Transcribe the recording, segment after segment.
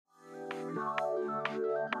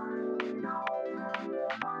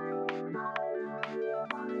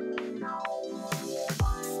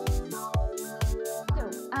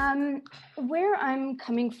Where I'm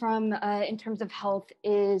coming from in terms of health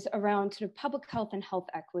is around sort of public health and health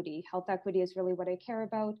equity. Health equity is really what I care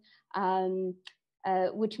about,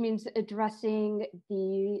 which means addressing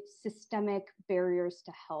the systemic barriers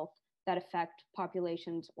to health that affect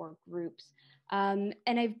populations or groups. And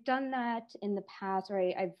I've done that in the past, or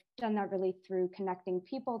I've done that really through connecting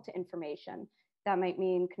people to information. That might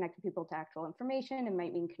mean connecting people to actual information. It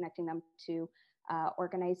might mean connecting them to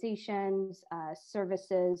organizations,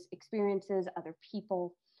 services, experiences, other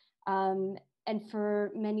people. And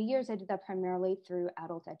for many years, I did that primarily through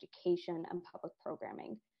adult education and public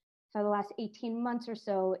programming. For the last 18 months or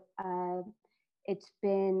so, it's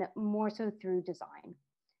been more so through design.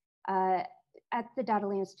 At the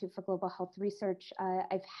Dadaleh Institute for Global Health Research,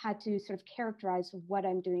 I've had to sort of characterize what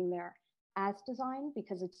I'm doing there as design,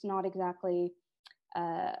 because it's not exactly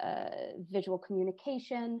visual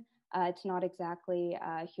communication. It's not exactly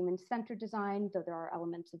human-centered design, though there are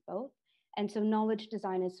elements of both. And so knowledge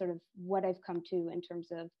design is sort of what I've come to in terms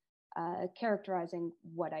of characterizing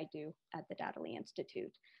what I do at the Dadaleh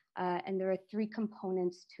Institute. And there are three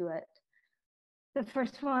components to it. The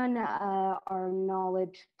first one are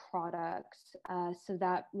knowledge products. So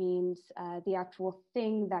that means the actual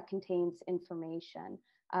thing that contains information.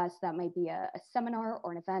 So that might be a seminar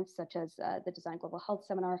or an event such as the Design Global Health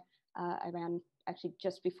Seminar I ran actually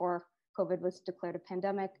just before COVID was declared a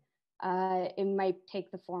pandemic. It might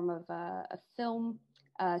take the form of a film,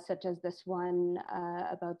 such as this one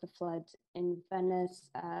about the floods in Venice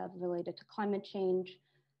related to climate change.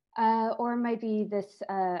 Or it might be this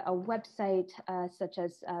a website such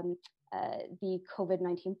as the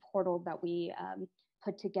COVID-19 portal that we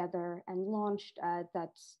put together and launched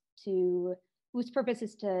whose purpose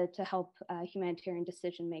is to help humanitarian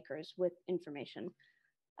decision makers with information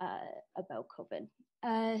about COVID.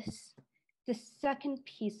 The second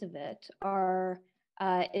piece of it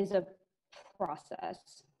is a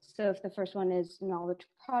process. So if the first one is knowledge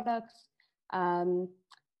products,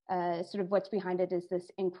 sort of what's behind it is this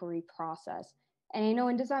inquiry process. And I know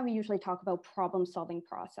in design, we usually talk about problem-solving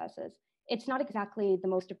processes. It's not exactly the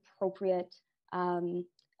most appropriate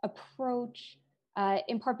approach,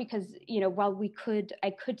 in part because, while I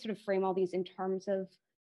could sort of frame all these in terms of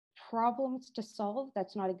problems to solve,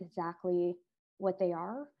 that's not exactly what they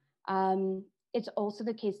are. It's also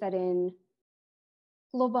the case that in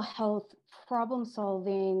global health,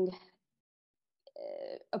 problem-solving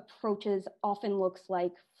approaches often looks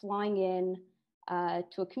like flying in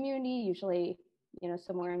to a community, usually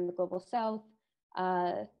somewhere in the global south,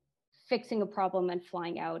 fixing a problem and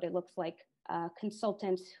flying out. It looks like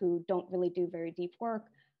consultants who don't really do very deep work,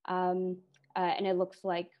 and it looks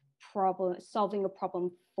like solving a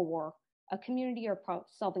problem for a community or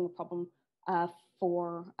solving a problem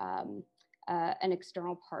for an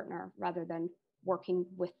external partner rather than working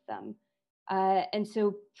with them. And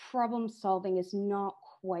so problem solving is not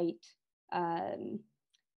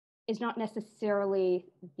necessarily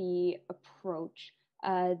the approach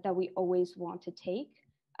that we always want to take.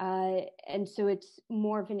 And so it's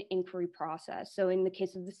more of an inquiry process. So in the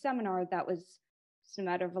case of the seminar, that was a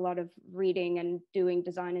matter of a lot of reading and doing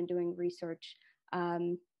design and doing research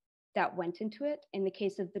that went into it. In the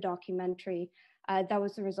case of the documentary, that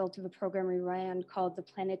was the result of a program we ran called the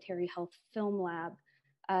Planetary Health Film Lab,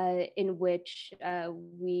 in which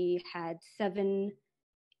we had 7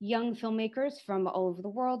 young filmmakers from all over the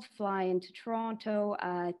world fly into Toronto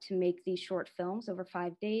to make these short films over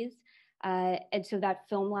 5 days. And so that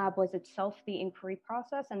film lab was itself the inquiry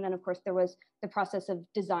process. And then, of course, there was the process of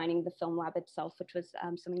designing the film lab itself, which was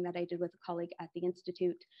something that I did with a colleague at the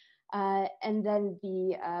Institute. And then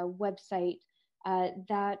the website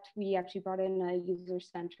that we actually brought in a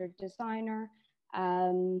user-centered designer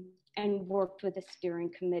and worked with a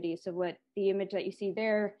steering committee. So what the image that you see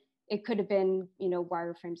there, it could have been,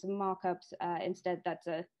 wireframes and mock-ups. Instead, that's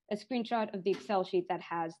a screenshot of the Excel sheet that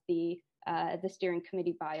has the steering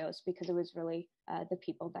committee bios, because it was really the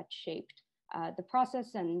people that shaped the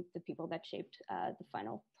process and the people that shaped the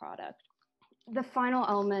final product. The final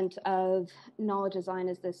element of knowledge design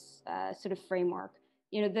is this sort of framework.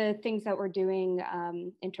 The things that we're doing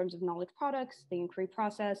in terms of knowledge products, the inquiry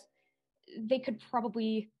process, they could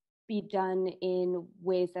probably be done in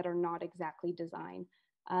ways that are not exactly design.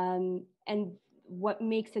 And what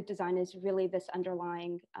makes it design is really this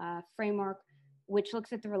underlying framework, which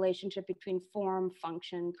looks at the relationship between form,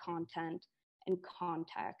 function, content, and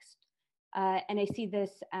context. And I see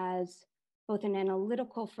this as both an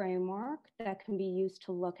analytical framework that can be used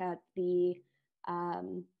to look at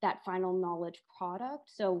that final knowledge product.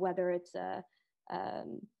 So whether it's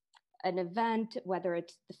an event, whether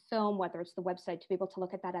it's the film, whether it's the website, to be able to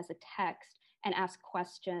look at that as a text and ask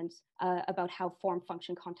questions about how form,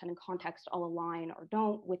 function, content, and context all align or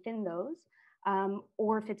don't within those,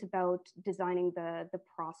 or if it's about designing the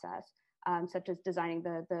process, such as designing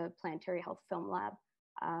the Planetary Health Film Lab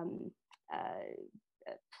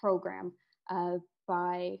program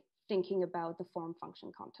by thinking about the form,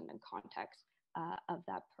 function, content, and context of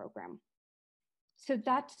that program. So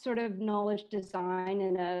that's sort of knowledge design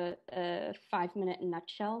in a 5-minute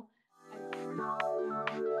nutshell.